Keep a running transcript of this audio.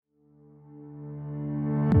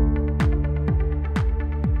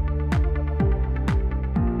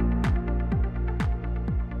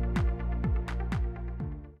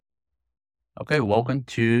Okay, welcome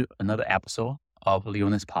to another episode of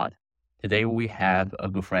Leonis Pod. Today we have a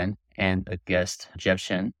good friend and a guest, Jeff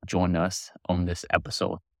Tseng, join us on this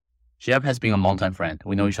episode. Jeff has been a longtime friend.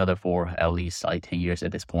 We know each other for at least 10 years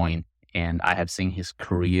at this point, and I have seen his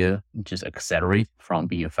career just accelerate from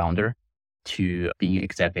being a founder to being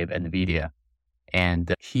executive at Nvidia.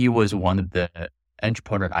 And he was one of the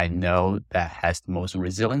entrepreneurs I know that has the most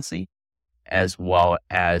resiliency as well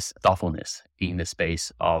as thoughtfulness in the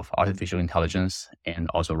space of artificial intelligence and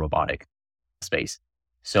also robotic space.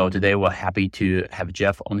 So today we're happy to have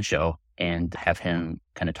Jeff on the show and have him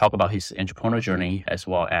kind of talk about his entrepreneurial journey as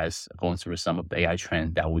well as going through some of the AI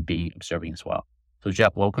trend that we'll be observing as well. So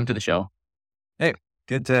Jeff, welcome to the show. Hey,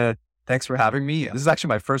 thanks for having me. This is actually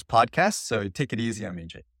my first podcast, so take it easy on me,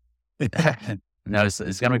 Jay. No, it's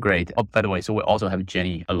going to be great. Oh, by the way, so we also have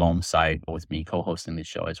Jenny alongside with me co-hosting this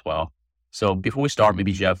show as well. So before we start,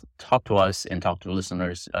 maybe Jeff, talk to us and talk to the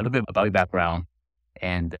listeners a little bit about your background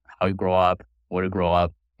and how you grow up, where you grow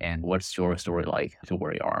up, and what's your story like to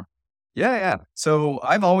where you are. Yeah. So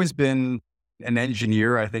I've always been an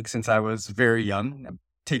engineer, I think, since I was very young. I'm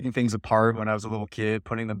taking things apart when I was a little kid,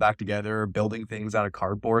 putting them back together, building things out of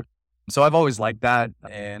cardboard. So I've always liked that,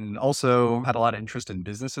 and also had a lot of interest in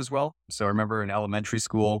business as well. So I remember in elementary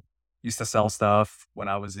school, used to sell stuff. When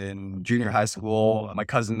I was in junior high school, my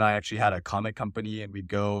cousin and I actually had a comic company, and we'd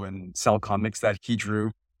go and sell comics that he drew.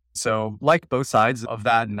 So liked both sides of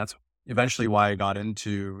that. And that's eventually why I got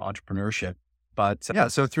into entrepreneurship. But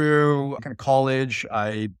so through kind of college,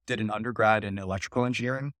 I did an undergrad in electrical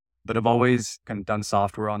engineering, but I've always kind of done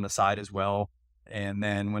software on the side as well. And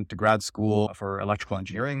then went to grad school for electrical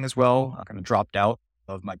engineering as well. I kind of dropped out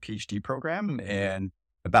of my PhD program. And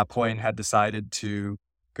at that point had decided to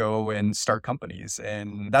go and start companies.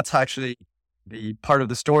 And that's actually the part of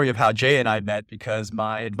the story of how Jay and I met, because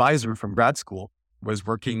my advisor from grad school was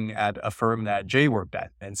working at a firm that Jay worked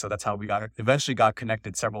at. And so that's how we eventually got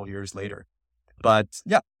connected several years later. But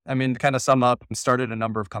to kind of sum up, started a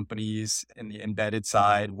number of companies in the embedded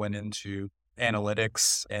side, went into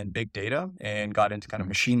analytics and big data, and got into kind of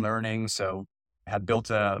machine learning. So I had built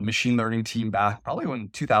a machine learning team back probably in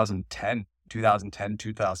 2010,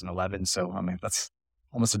 2011. So that's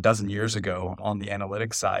almost a dozen years ago on the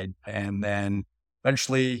analytics side. And then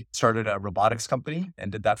eventually started a robotics company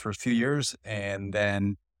and did that for a few years. And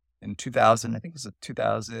then in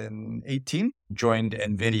 2018, joined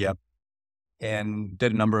Nvidia and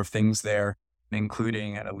did a number of things there,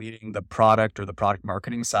 including leading the product or the product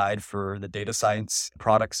marketing side for the data science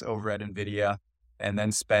products over at Nvidia. And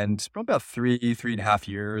then spent probably about 3.5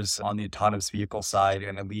 years on the autonomous vehicle side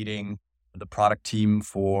and leading the product team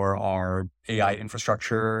for our AI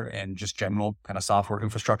infrastructure and just general kind of software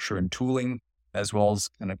infrastructure and tooling, as well as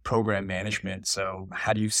kind of program management. So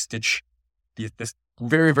how do you stitch this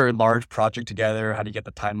very, very large project together? How do you get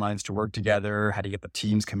the timelines to work together? How do you get the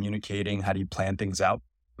teams communicating? How do you plan things out?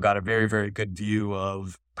 We've got a very, very good view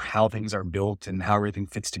of how things are built and how everything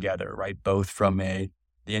fits together, right? Both from the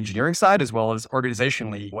engineering side, as well as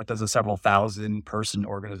organizationally. What does a several thousand person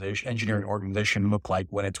engineering organization look like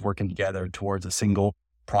when it's working together towards a single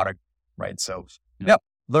product, right? So,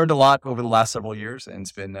 learned a lot over the last several years, and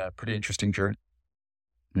it's been a pretty interesting journey.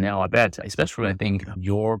 Now, I bet, especially I think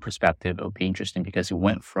your perspective will be interesting because you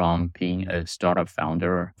went from being a startup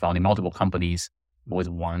founder, founding multiple companies, with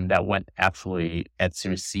one that went absolutely at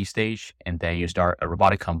Series C stage, and then you start a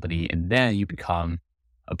robotic company, and then you become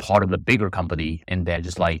a part of the bigger company. And then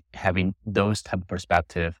just like having those type of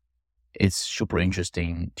perspective, it's super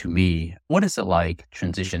interesting to me. What is it like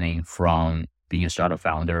transitioning from being a startup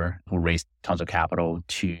founder who raised tons of capital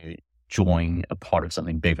to join a part of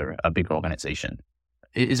something bigger, a bigger organization?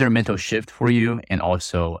 Is there a mental shift for you? And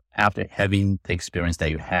also, after having the experience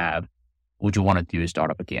that you have, would you want to do a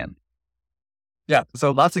startup again? Yeah.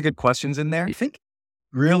 So lots of good questions in there. I think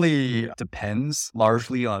really depends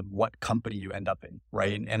largely on what company you end up in,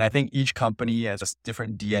 right? And I think each company has a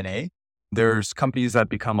different DNA. There's companies that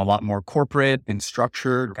become a lot more corporate and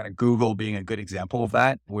structured, kind of Google being a good example of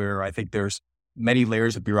that, where I think there's many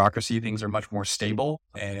layers of bureaucracy. Things are much more stable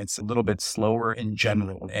and it's a little bit slower in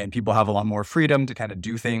general. And people have a lot more freedom to kind of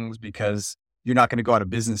do things because you're not going to go out of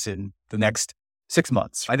business in the next 6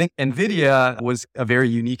 months. I think Nvidia was a very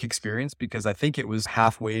unique experience because I think it was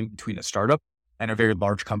halfway between a startup and a very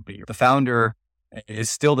large company. The founder is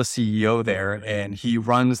still the CEO there, and he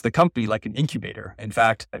runs the company like an incubator. In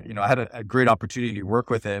fact, I had a great opportunity to work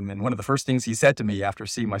with him. And one of the first things he said to me after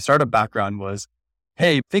seeing my startup background was,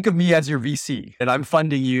 "Hey, think of me as your VC, and I'm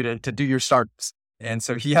funding you to do your startups." And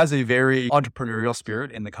so he has a very entrepreneurial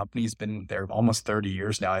spirit in the company. He's been there almost 30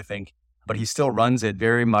 years now, I think, but he still runs it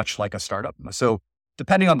very much like a startup. So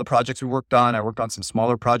depending on the projects we worked on, I worked on some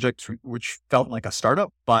smaller projects, which felt like a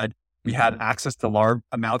startup, but we had access to large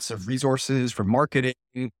amounts of resources for marketing,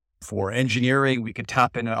 for engineering. We could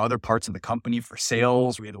tap into other parts of the company for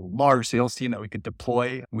sales. We had a large sales team that we could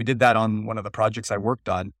deploy. We did that on one of the projects I worked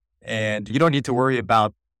on. And you don't need to worry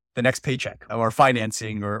about the next paycheck or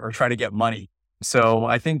financing or trying to get money. So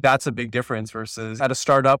I think that's a big difference versus at a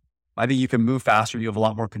startup. I think you can move faster. You have a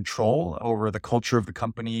lot more control over the culture of the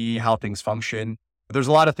company, how things function. There's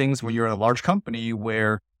a lot of things when you're in a large company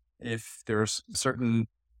where if there's certain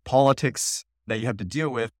politics that you have to deal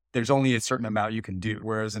with, there's only a certain amount you can do.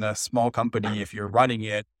 Whereas in a small company, if you're running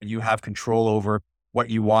it, you have control over what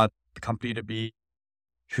you want the company to be,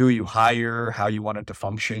 who you hire, how you want it to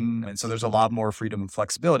function. And so there's a lot more freedom and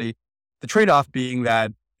flexibility. The trade-off being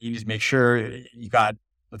that you need to make sure you got,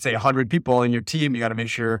 let's say 100 people in your team, you got to make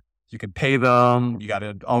sure you can pay them. You got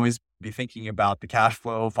to always be thinking about the cash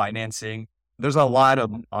flow, financing. There's a lot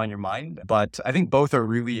on your mind, but I think both are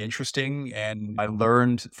really interesting. And I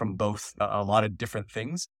learned from both a lot of different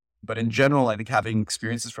things. But in general, I think having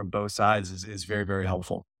experiences from both sides is very, very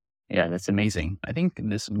helpful. Yeah, that's amazing. I think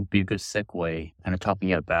this would be a good segue kind of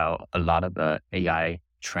talking about a lot of the AI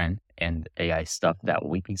trend and AI stuff that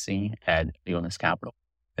we've been seeing at Leonis Capital.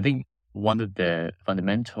 I think one of the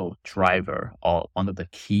fundamental driver or one of the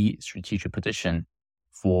key strategic position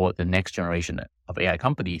for the next generation of AI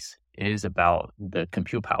companies is about the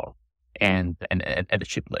compute power and at the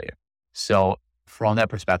chip layer. So from that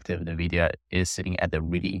perspective, Nvidia is sitting at a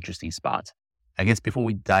really interesting spot. I guess before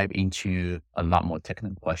we dive into a lot more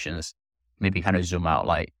technical questions, maybe kind of zoom out,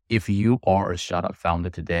 like if you are a startup founder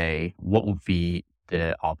today, what would be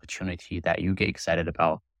the opportunity that you get excited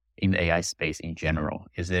about in the AI space in general?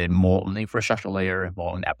 Is it more on the infrastructure layer,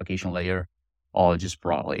 more on the application layer, or just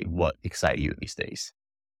broadly what excites you these days?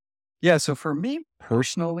 Yeah. So for me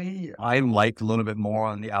personally, I like a little bit more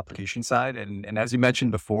on the application side. And as you mentioned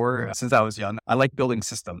before, since I was young, I like building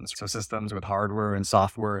systems. So systems with hardware and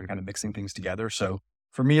software and kind of mixing things together. So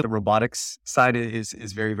for me, the robotics side is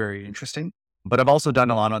very, very interesting. But I've also done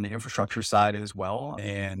a lot on the infrastructure side as well.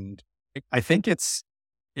 And I think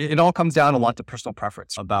it all comes down a lot to personal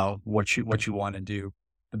preference about what you want to do.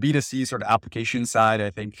 The B2C sort of application side, I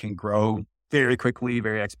think can grow very quickly,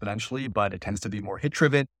 very exponentially, but it tends to be more hit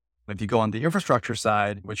driven. If you go on the infrastructure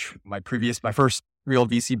side, which my first real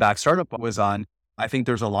VC-backed startup was on, I think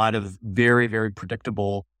there's a lot of very, very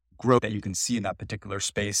predictable growth that you can see in that particular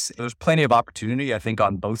space. There's plenty of opportunity, I think,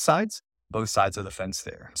 on both sides of the fence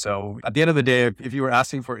there. So at the end of the day, if you were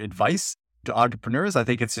asking for advice to entrepreneurs, I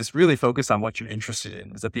think it's just really focused on what you're interested in.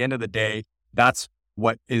 Because at the end of the day, that's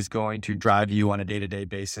what is going to drive you on a day-to-day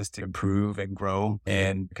basis to improve and grow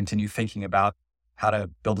and continue thinking about how to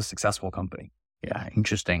build a successful company. Yeah,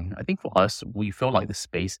 interesting. I think for us, we feel like the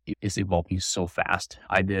space is evolving so fast,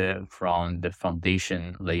 either from the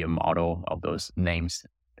foundation layer model of those names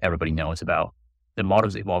everybody knows about. The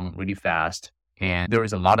models evolving really fast. And there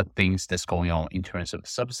is a lot of things that's going on in terms of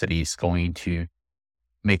subsidies going to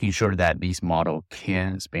making sure that these models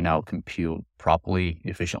can spin out compute properly,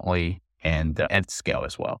 efficiently, and at scale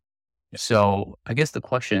as well. So I guess the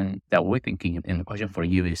question that we're thinking and the question for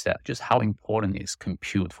you is that just how important is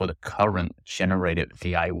compute for the current generative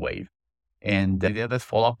AI wave? And the other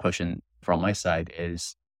follow-up question from my side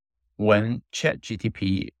is when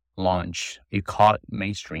ChatGPT launched, it caught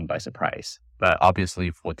mainstream by surprise. But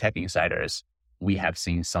obviously for tech insiders, we have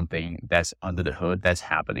seen something that's under the hood that's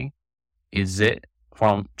happening. Is it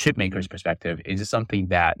from chip makers' perspective, is it something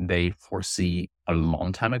that they foresee a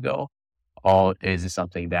long time ago? Or is it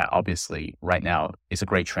something that obviously right now is a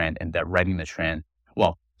great trend and they're riding the trend?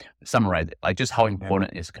 Well, summarize it, like just how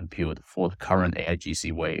important is compute for the current AI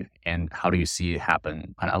GC wave and how do you see it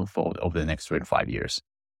happen and unfold over the next 3 to 5 years?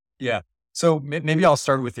 Yeah. So maybe I'll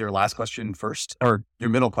start with your last question first or your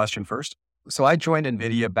middle question first. So I joined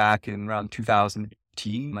Nvidia back in around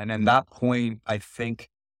 2018. And at that point, I think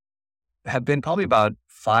had been probably about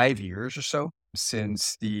 5 years or so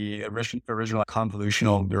since the original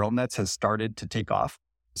convolutional neural nets has started to take off.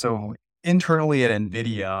 So internally at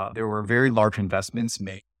NVIDIA, there were very large investments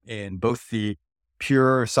made in both the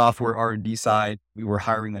pure software R&D side. We were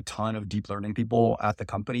hiring a ton of deep learning people at the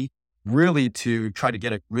company, really to try to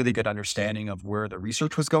get a really good understanding of where the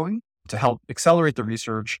research was going, to help accelerate the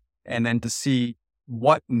research, and then to see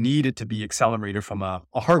what needed to be accelerated from a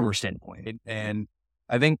hardware standpoint. And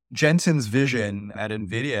I think Jensen's vision at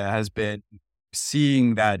NVIDIA has been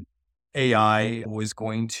seeing that AI was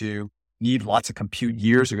going to need lots of compute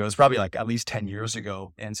years ago. It's probably like at least 10 years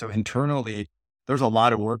ago. And so internally, there's a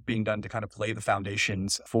lot of work being done to kind of lay the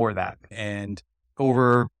foundations for that. And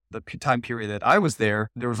over the time period that I was there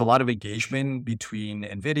was a lot of engagement between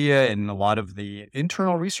Nvidia and a lot of the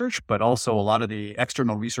internal research, but also a lot of the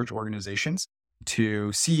external research organizations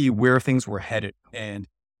to see where things were headed. And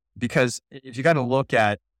because if you got to look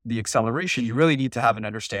at the acceleration, you really need to have an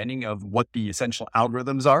understanding of what the essential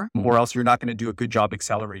algorithms are, or else you're not going to do a good job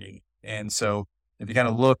accelerating. And so if you kind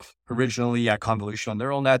of look originally at convolutional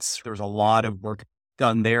neural nets, there was a lot of work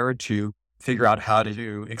done there to figure out how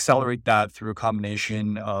to accelerate that through a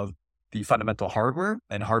combination of the fundamental hardware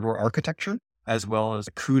and hardware architecture, as well as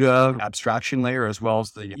the CUDA abstraction layer, as well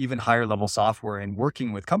as the even higher level software, and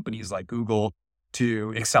working with companies like Google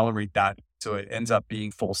to accelerate that so it ends up being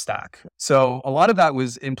full stack. So a lot of that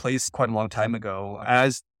was in place quite a long time ago.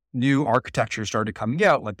 As new architecture started coming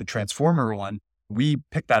out, like the transformer one, we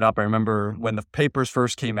picked that up. I remember when the papers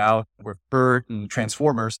first came out with BERT and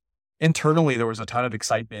transformers, internally there was a ton of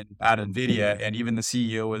excitement at Nvidia, and even the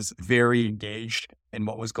CEO was very engaged in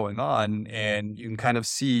what was going on. And you can kind of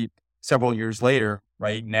see several years later,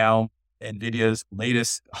 right now, Nvidia's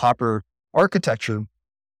latest Hopper architecture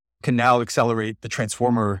can now accelerate the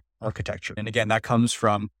transformer architecture. And again, that comes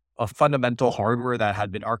from a fundamental hardware that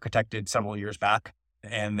had been architected several years back,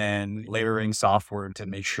 and then layering software to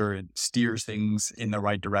make sure it steers things in the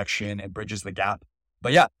right direction and bridges the gap.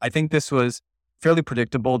 But yeah, I think this was fairly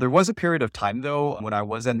predictable. There was a period of time though, when I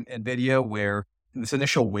was in Nvidia, where this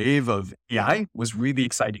initial wave of AI was really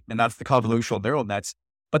exciting, and that's the convolutional neural nets.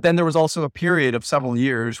 But then there was also a period of several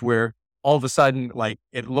years where all of a sudden, like,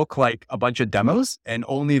 it looked like a bunch of demos, and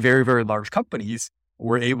only very, very large companies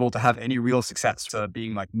were able to have any real success,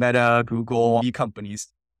 being like Meta, Google, companies.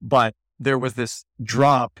 But there was this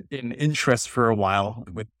drop in interest for a while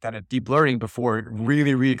with kind of deep learning before it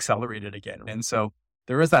really re-accelerated again. And so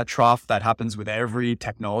there is that trough that happens with every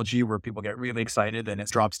technology where people get really excited and it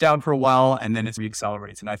drops down for a while and then it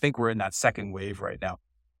re-accelerates. And I think we're in that second wave right now.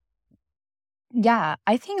 Yeah,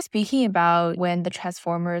 I think speaking about when the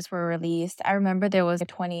transformers were released, I remember there was a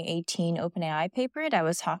 2018 OpenAI paper that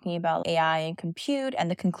was talking about AI and compute. And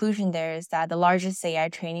the conclusion there is that the largest AI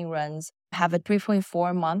training runs have a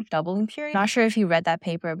 3.4-month doubling period. Not sure if you read that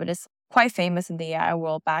paper, but it's quite famous in the AI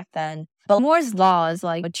world back then. But Moore's law is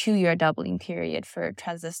like a 2-year doubling period for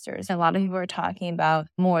transistors. A lot of people are talking about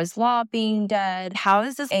Moore's law being dead. How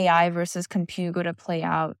is this AI versus compute going to play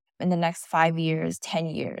out in the next 5 years, 10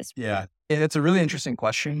 years? Yeah. It's a really interesting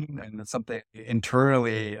question, and it's something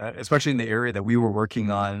internally, especially in the area that we were working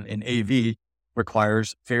on in AV,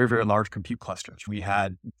 requires very, very large compute clusters. We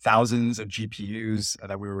had thousands of GPUs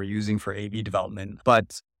that we were using for AV development,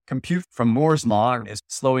 but compute from Moore's law is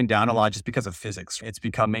slowing down a lot just because of physics. It's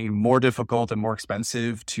becoming more difficult and more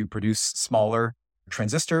expensive to produce smaller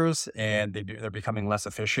transistors, and they're becoming less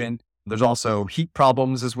efficient. There's also heat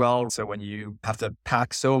problems as well. So when you have to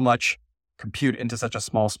pack so much compute into such a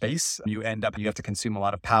small space, you have to consume a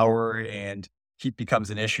lot of power, and heat becomes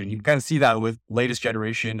an issue. And you can kind of see that with latest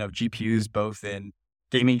generation of GPUs, both in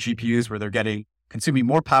gaming GPUs where they're consuming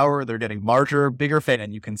more power, they're getting larger, bigger fan.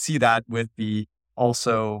 And you can see that with the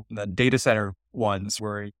data center ones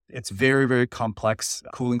where it's very, very complex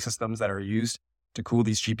cooling systems that are used to cool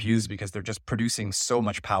these GPUs because they're just producing so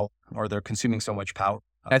much power, or they're consuming so much power.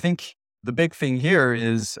 I think the big thing here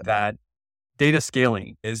is that data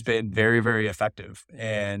scaling has been very, very effective.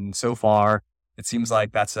 And so far, it seems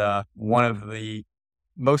like that's one of the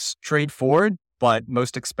most straightforward but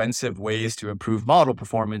most expensive ways to improve model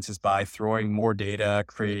performance is by throwing more data,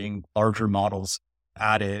 creating larger models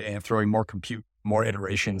at it, and throwing more compute, more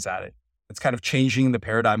iterations at it. It's kind of changing the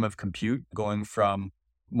paradigm of compute, going from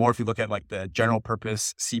more, if you look at like the general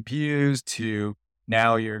purpose CPUs, to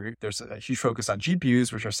now there's a huge focus on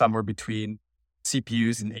GPUs, which are somewhere between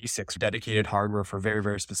CPUs and ASICs, dedicated hardware for very,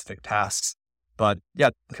 very specific tasks. But yeah,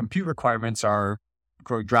 the compute requirements are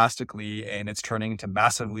growing drastically, and it's turning into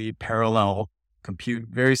massively parallel compute,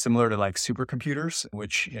 very similar to like supercomputers,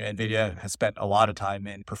 which Nvidia has spent a lot of time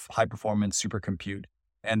in high performance supercompute.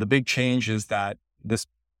 And the big change is that this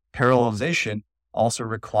parallelization also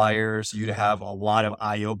requires you to have a lot of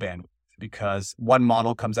IO bandwidth, because one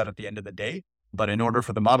model comes out at the end of the day. But in order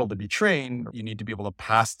for the model to be trained, you need to be able to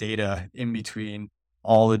pass data in between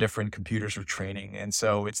all the different computers for training. And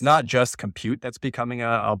so it's not just compute that's becoming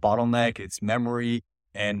a bottleneck, it's memory,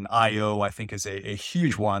 and IO, I think, is a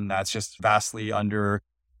huge one that's just vastly under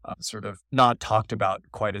sort of not talked about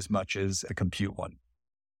quite as much as the compute one.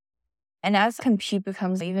 And as compute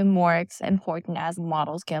becomes even more important as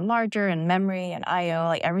models get larger, and memory and IO,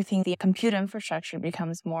 like everything, the compute infrastructure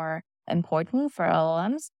becomes more important for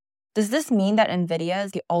LLMs. Does this mean that Nvidia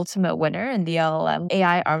is the ultimate winner in the LLM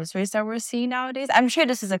AI arms race that we're seeing nowadays? I'm sure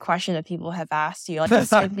this is a question that people have asked you. Like, it's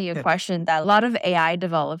certainly a question that a lot of AI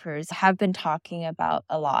developers have been talking about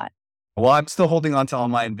a lot. Well, I'm still holding on to all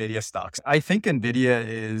my Nvidia stocks. I think Nvidia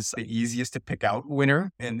is the easiest to pick out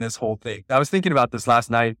winner in this whole thing. I was thinking about this last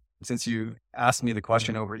night since you asked me the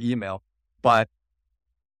question over email, but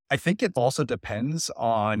I think it also depends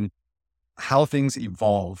on how things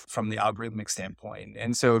evolve from the algorithmic standpoint.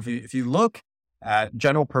 And so if you look at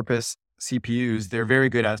general purpose CPUs, they're very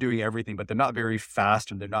good at doing everything, but they're not very fast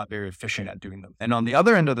and they're not very efficient at doing them. And on the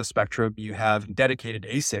other end of the spectrum, you have dedicated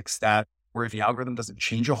ASICs that where if the algorithm doesn't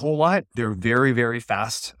change a whole lot, they're very, very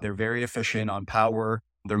fast. They're very efficient on power.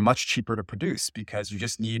 They're much cheaper to produce because you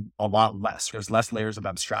just need a lot less. There's less layers of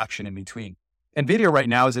abstraction in between. NVIDIA right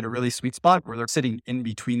now is in a really sweet spot where they're sitting in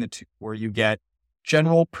between the two, where you get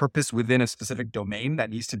general purpose within a specific domain that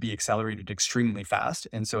needs to be accelerated extremely fast.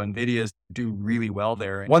 And so NVIDIA's do really well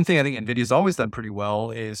there. One thing I think NVIDIA's always done pretty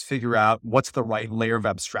well is figure out what's the right layer of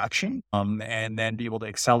abstraction, and then be able to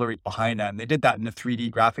accelerate behind that. And they did that in the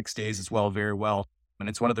 3D graphics days as well, very well. And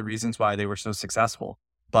it's one of the reasons why they were so successful.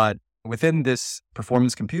 But within this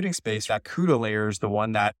performance computing space, that CUDA layer is the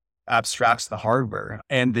one that abstracts the hardware.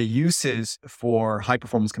 And the uses for high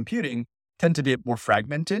performance computing tend to be more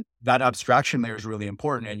fragmented. That abstraction layer is really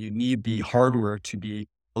important, and you need the hardware to be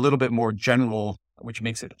a little bit more general, which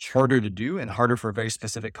makes it harder to do and harder for a very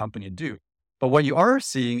specific company to do. But what you are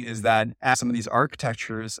seeing is that as some of these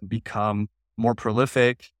architectures become more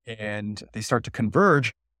prolific and they start to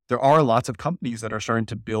converge, there are lots of companies that are starting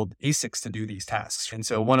to build ASICs to do these tasks. And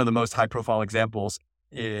so one of the most high profile examples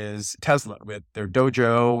is Tesla with their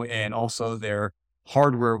Dojo and also their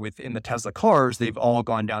hardware within the Tesla cars. They've all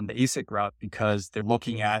gone down the ASIC route because they're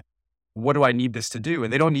looking at what do I need this to do?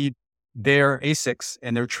 And they don't need their ASICs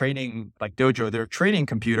and their training, like Dojo, their training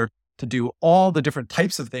computer to do all the different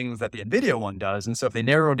types of things that the NVIDIA one does. And so if they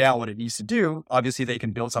narrow down what it needs to do, obviously they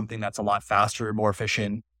can build something that's a lot faster, more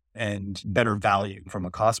efficient, and better value from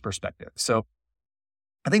a cost perspective. So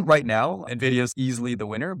I think right now, NVIDIA is easily the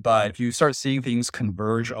winner, but if you start seeing things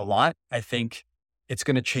converge a lot, I think it's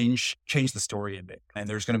going to change the story a bit. And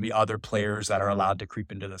there's going to be other players that are allowed to creep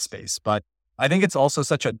into the space. But I think it's also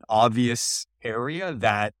such an obvious area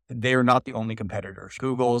that they're not the only competitors.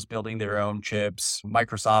 Google's building their own chips.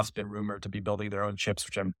 Microsoft's been rumored to be building their own chips,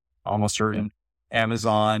 which I'm almost certain.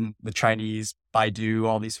 Amazon, the Chinese, Baidu,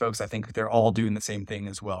 all these folks, I think they're all doing the same thing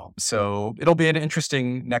as well. So it'll be an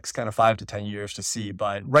interesting next kind of 5 to 10 years to see.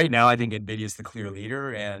 But right now, I think NVIDIA is the clear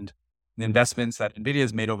leader, and the investments that NVIDIA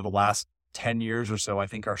has made over the last 10 years or so, I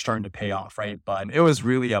think are starting to pay off, right? But it was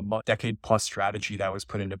really a decade plus strategy that was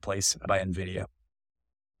put into place by NVIDIA.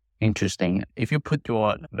 Interesting. If you put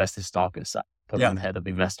your invested stock aside, put on the head of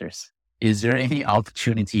investors, is there any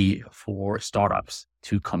opportunity for startups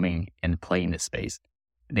to come in and play in this space?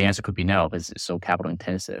 The answer could be no, because it's so capital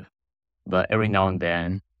intensive. But every now and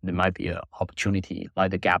then, there might be an opportunity,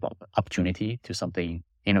 like the gap of opportunity to something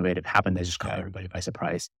innovative happen that just caught everybody by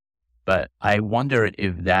surprise. But I wonder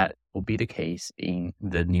if that will be the case in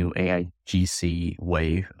the new AI GC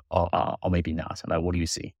wave, or maybe not. Like, what do you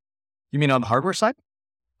see? You mean on the hardware side?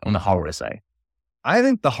 On the hardware side. I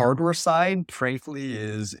think the hardware side, frankly,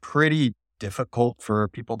 is pretty difficult for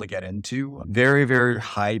people to get into. Very, very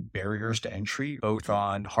high barriers to entry, both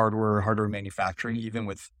on hardware manufacturing, even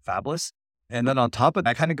with fabless. And then on top of that,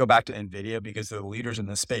 I kind of go back to NVIDIA because they're the leaders in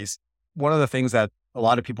this space. One of the things that a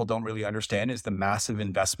lot of people don't really understand is the massive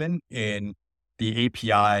investment in the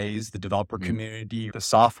APIs, the developer community, the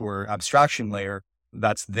software abstraction layer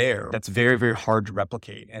that's there. That's very, very hard to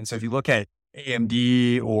replicate. And so if you look at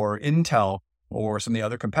AMD or Intel, or some of the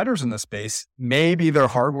other competitors in the space, maybe their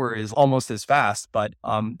hardware is almost as fast, but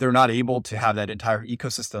they're not able to have that entire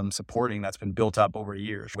ecosystem supporting that's been built up over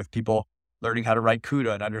years with people learning how to write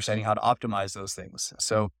CUDA and understanding how to optimize those things.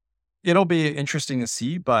 So it'll be interesting to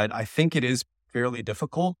see, but I think it is fairly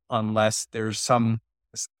difficult unless there's some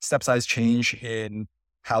step size change in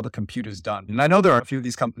how the compute is done. And I know there are a few of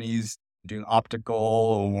these companies doing optical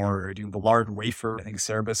or doing the large wafer. I think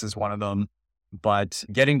Cerebras is one of them. But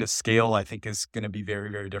getting to scale, I think, is going to be very,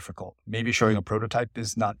 very difficult. Maybe showing a prototype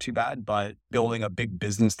is not too bad, but building a big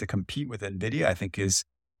business to compete with NVIDIA, I think, is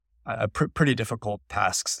a pretty difficult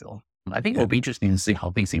task still. I think it'll be interesting to see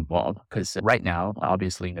how things evolve, because right now,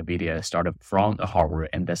 obviously, NVIDIA started from the hardware,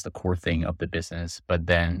 and that's the core thing of the business. But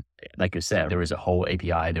then, like you said, there is a whole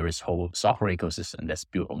API, there is a whole software ecosystem that's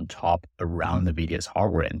built on top around NVIDIA's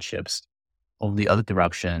hardware and chips. On the other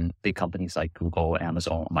direction, big companies like Google,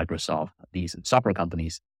 Amazon, Microsoft, these software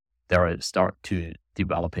companies, they start to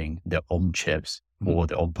developing their own chips for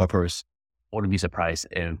their own purpose. wouldn't be surprised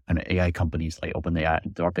if an AI companies like OpenAI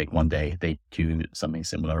and Anthropic one day they do something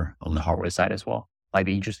similar on the hardware side as well. Might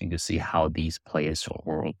be interesting to see how these players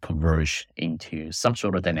will converge into some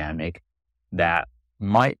sort of dynamic that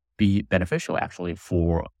might be beneficial actually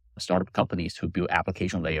for startup companies to build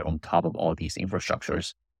application layer on top of all these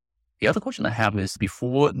infrastructures. The other question I have is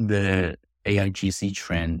before the AI GC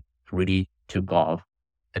trend really took off,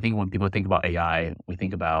 I think when people think about AI, we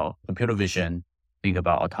think about computer vision, think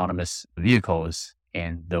about autonomous vehicles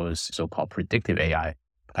and those so-called predictive AI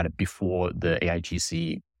kind of before the AI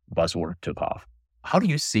GC buzzword took off. How do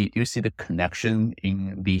you see the connection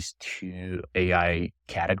in these two AI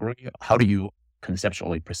categories? How do you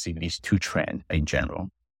conceptually perceive these two trends in general?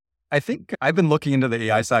 I think I've been looking into the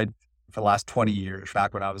AI side for the last 20 years.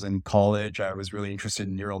 Back when I was in college, I was really interested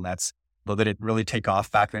in neural nets, though they didn't really take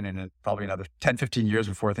off back then, and probably another 10, 15 years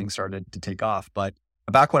before things started to take off. But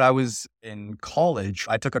back when I was in college,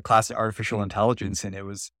 I took a class in artificial intelligence, and it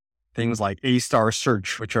was things like A-star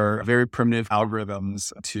search, which are very primitive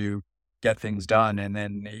algorithms to get things done. And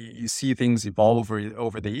then you see things evolve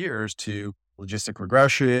over the years to logistic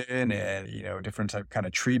regression and, different type kind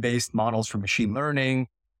of tree-based models for machine learning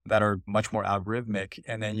that are much more algorithmic.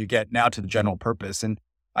 And then you get now to the general purpose. And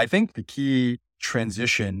I think the key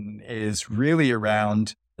transition is really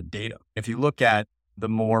around the data. If you look at the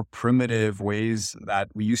more primitive ways that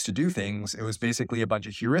we used to do things, it was basically a bunch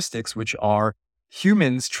of heuristics, which are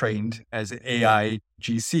humans trained as AI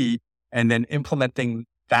GC and then implementing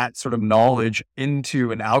that sort of knowledge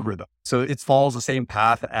into an algorithm. So it follows the same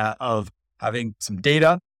path of having some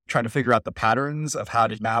data, trying to figure out the patterns of how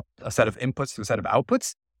to map a set of inputs to a set of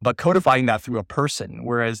outputs, but codifying that through a person.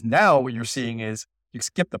 Whereas now what you're seeing is you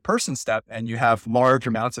skip the person step and you have large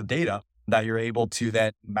amounts of data that you're able to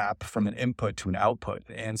then map from an input to an output.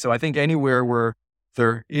 And so I think anywhere where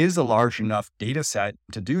there is a large enough data set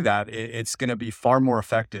to do that, it's going to be far more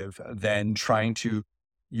effective than trying to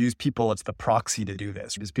use people as the proxy to do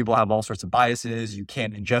this, because people have all sorts of biases. You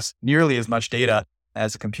can't ingest nearly as much data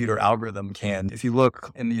as a computer algorithm can. If you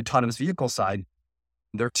look in the autonomous vehicle side,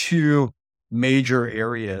 there are two major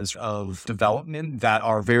areas of development that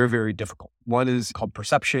are very, very difficult. One is called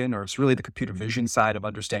perception, or it's really the computer vision side of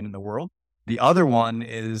understanding the world. The other one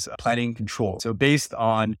is planning and control. So based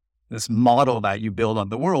on this model that you build on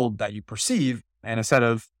the world that you perceive and a set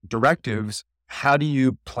of directives, how do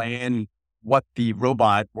you plan what the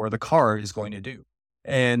robot or the car is going to do?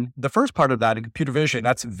 And the first part of that in computer vision,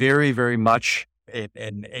 that's very, very much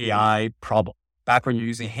an AI problem. Back when you're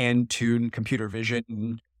using hand-tuned computer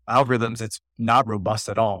vision algorithms, it's not robust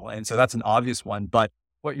at all. And so that's an obvious one. But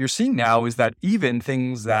what you're seeing now is that even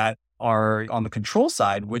things that are on the control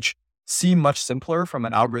side, which seem much simpler from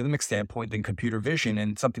an algorithmic standpoint than computer vision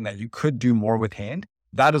and something that you could do more with hand,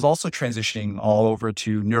 that is also transitioning all over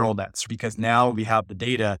to neural nets, because now we have the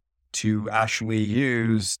data to actually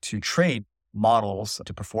use to train models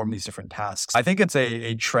to perform these different tasks. I think it's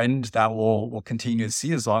a trend that we'll continue to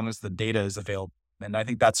see as long as the data is available. And I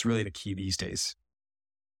think that's really the key these days.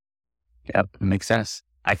 Yep, makes sense.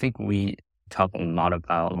 I think we talk a lot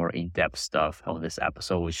about more in-depth stuff on this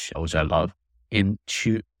episode, which I love. In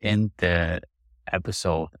the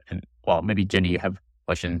episode, and well, maybe Jenny, you have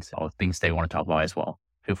questions or things they want to talk about as well.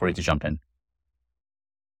 Feel free to jump in.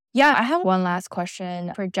 Yeah, I have one last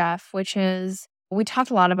question for Jeff, which is, we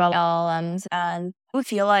talked a lot about LLMs, and we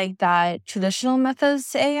feel like that traditional methods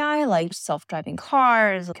to AI, like self-driving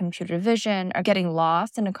cars, computer vision, are getting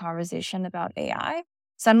lost in a conversation about AI.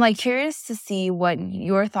 So I'm curious to see what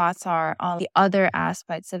your thoughts are on the other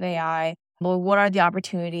aspects of AI. Well, what are the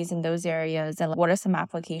opportunities in those areas, and what are some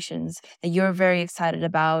applications that you're very excited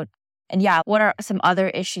about? And yeah, what are some other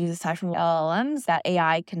issues aside from LLMs that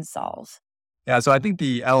AI can solve? Yeah, so I think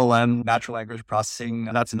the LLM, natural language processing,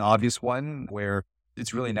 that's an obvious one where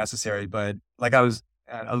it's really necessary. But like I was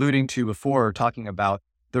alluding to before, talking about,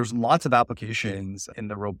 there's lots of applications in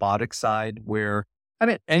the robotics side where,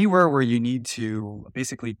 anywhere where you need to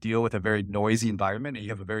basically deal with a very noisy environment and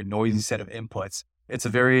you have a very noisy set of inputs, it's a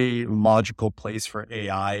very logical place for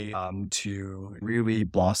AI to really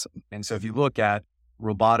blossom. And so if you look at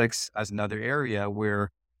robotics as another area where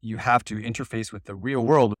you have to interface with the real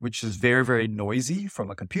world, which is very, very noisy from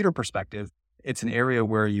a computer perspective, it's an area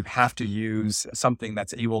where you have to use something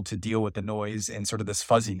that's able to deal with the noise and sort of this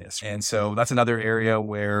fuzziness. And so that's another area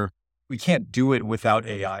where we can't do it without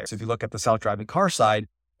AI. So if you look at the self-driving car side,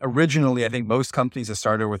 originally, I think most companies have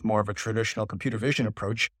started with more of a traditional computer vision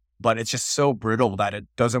approach, but it's just so brittle that it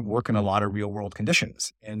doesn't work in a lot of real world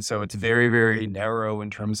conditions. And so it's very, very narrow in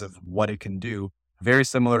terms of what it can do, very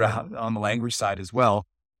similar to on the language side as well.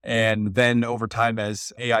 And then over time,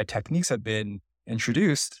 as AI techniques have been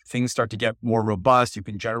introduced, things start to get more robust. You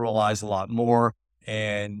can generalize a lot more,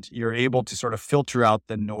 and you're able to sort of filter out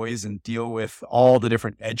the noise and deal with all the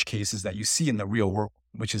different edge cases that you see in the real world,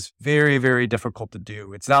 which is very, very difficult to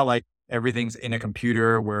do. It's not like everything's in a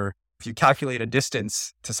computer where if you calculate a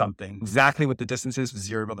distance to something, exactly what the distance is,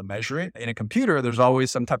 you're able to measure it. In a computer, there's always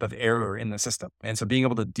some type of error in the system. And so being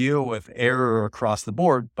able to deal with error across the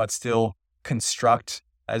board, but still construct,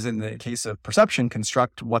 as in the case of perception,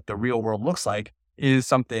 construct what the real world looks like is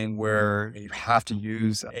something where you have to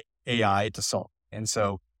use AI to solve. And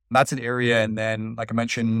so that's an area. And then, like I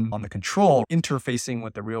mentioned on the control, interfacing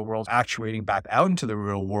with the real world, actuating back out into the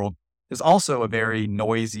real world is also a very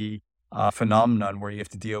noisy phenomenon where you have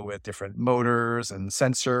to deal with different motors and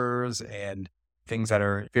sensors and things that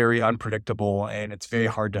are very unpredictable, and it's very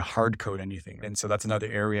hard to hard code anything. And so that's another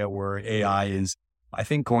area where AI is, I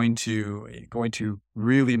think, going to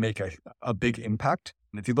really make a big impact.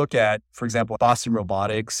 And if you look at, for example, Boston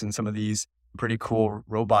Robotics and some of these pretty cool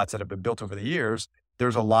robots that have been built over the years,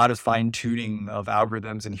 there's a lot of fine tuning of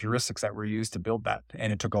algorithms and heuristics that were used to build that.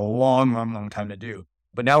 And it took a long time to do.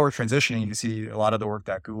 But now we're transitioning. You see a lot of the work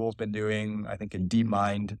that Google's been doing, I think in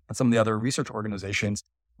DeepMind and some of the other research organizations.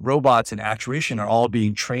 Robots and actuation are all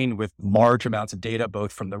being trained with large amounts of data,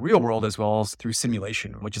 both from the real world as well as through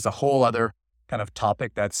simulation, which is a whole other kind of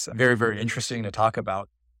topic that's very, very interesting to talk about.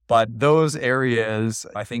 But those areas,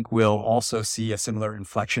 I think, will also see a similar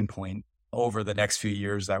inflection point over the next few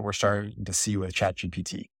years that we're starting to see with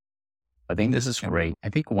ChatGPT. I think this is great. I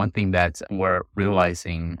think one thing that we're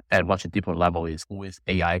realizing at much deeper level is with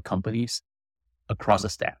AI companies across the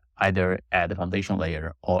stack, either at the foundation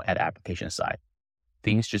layer or at the application side,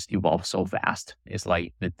 things just evolve so fast. It's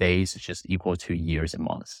like the days just equal to years and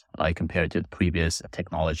months, like compared to the previous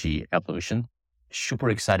technology evolution. Super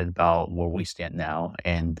excited about where we stand now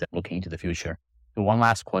and looking into the future. So one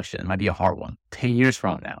last question, might be a hard one. 10 years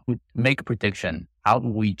from now, make a prediction. How do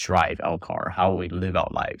we drive our car? How we live our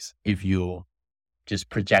lives? If you just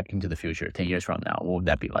project into the future, 10 years from now, what would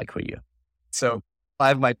that be like for you? So I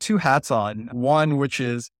have my two hats on. One, which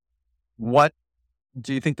is, what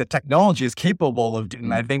do you think the technology is capable of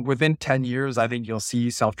doing? I think within 10 years, I think you'll see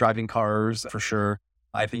self-driving cars for sure.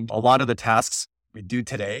 I think a lot of the tasks we do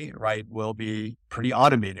today, right, will be pretty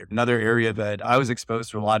automated. Another area that I was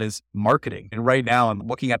exposed to a lot is marketing. And right now I'm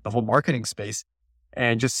looking at the whole marketing space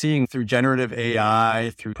and just seeing through generative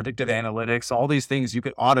AI, through predictive analytics, all these things, you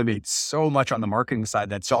could automate so much on the marketing side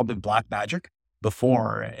that's all been black magic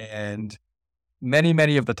before. And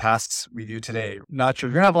many of the tasks we do today, not sure,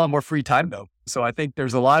 you're gonna have a lot more free time though. So I think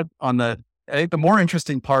there's a lot I think the more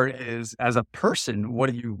interesting part is, as a person, what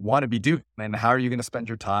do you want to be doing? And how are you going to spend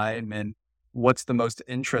your time? And what's the most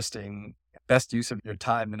interesting, best use of your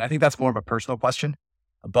time? And I think that's more of a personal question.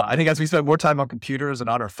 But I think as we spend more time on computers and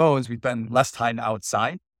on our phones, we spend less time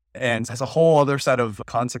outside. And it has a whole other set of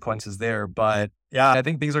consequences there. But yeah, I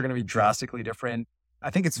think things are going to be drastically different. I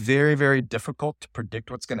think it's very, very difficult to predict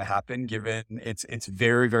what's going to happen, given it's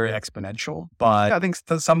very, very exponential. But I think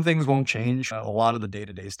some things won't change. A lot of the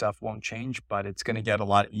day-to-day stuff won't change, but it's going to get a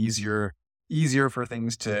lot easier for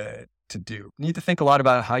things to do. You need to think a lot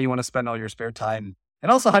about how you want to spend all your spare time,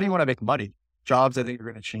 and also how do you want to make money. Jobs, I think, are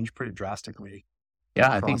going to change pretty drastically.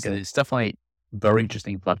 Yeah, I think it's definitely a very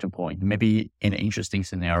interesting inflection point. Maybe an interesting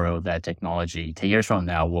scenario that technology 10 years from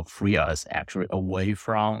now will free us actually away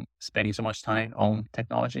from spending so much time on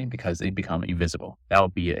technology because they become invisible. That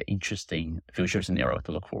would be an interesting future scenario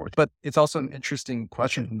to look forward to. But it's also an interesting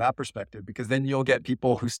question from that perspective, because then you'll get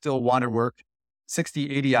people who still want to work 60,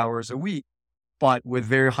 80 hours a week, but with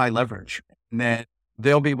very high leverage. And then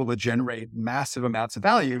they'll be able to generate massive amounts of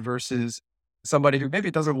value versus somebody who maybe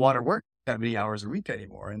doesn't want to work that many hours a week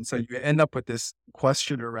anymore. And so you end up with this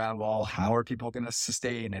question around, well, how are people going to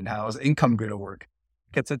sustain and how is income going to work?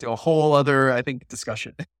 It gets into a whole other, I think,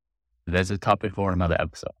 discussion. That's a topic for another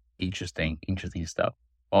episode. Interesting stuff.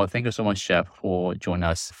 Well, thank you so much, Jeff, for joining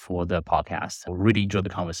us for the podcast. I really enjoyed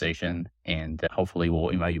the conversation, and hopefully we'll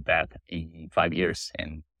invite you back in 5 years.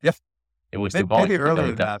 And yep, it was maybe earlier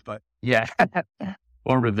than that, but yeah,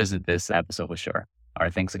 we'll revisit this episode for sure. All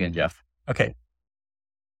right, thanks again, Jeff. Okay.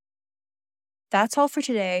 That's all for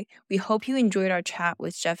today. We hope you enjoyed our chat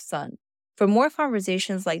with Jeff Tseng. For more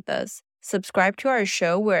conversations like this, subscribe to our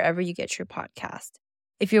show wherever you get your podcast.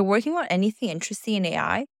 If you're working on anything interesting in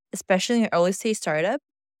AI, especially in an early stage startup,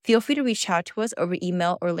 feel free to reach out to us over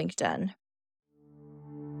email or LinkedIn.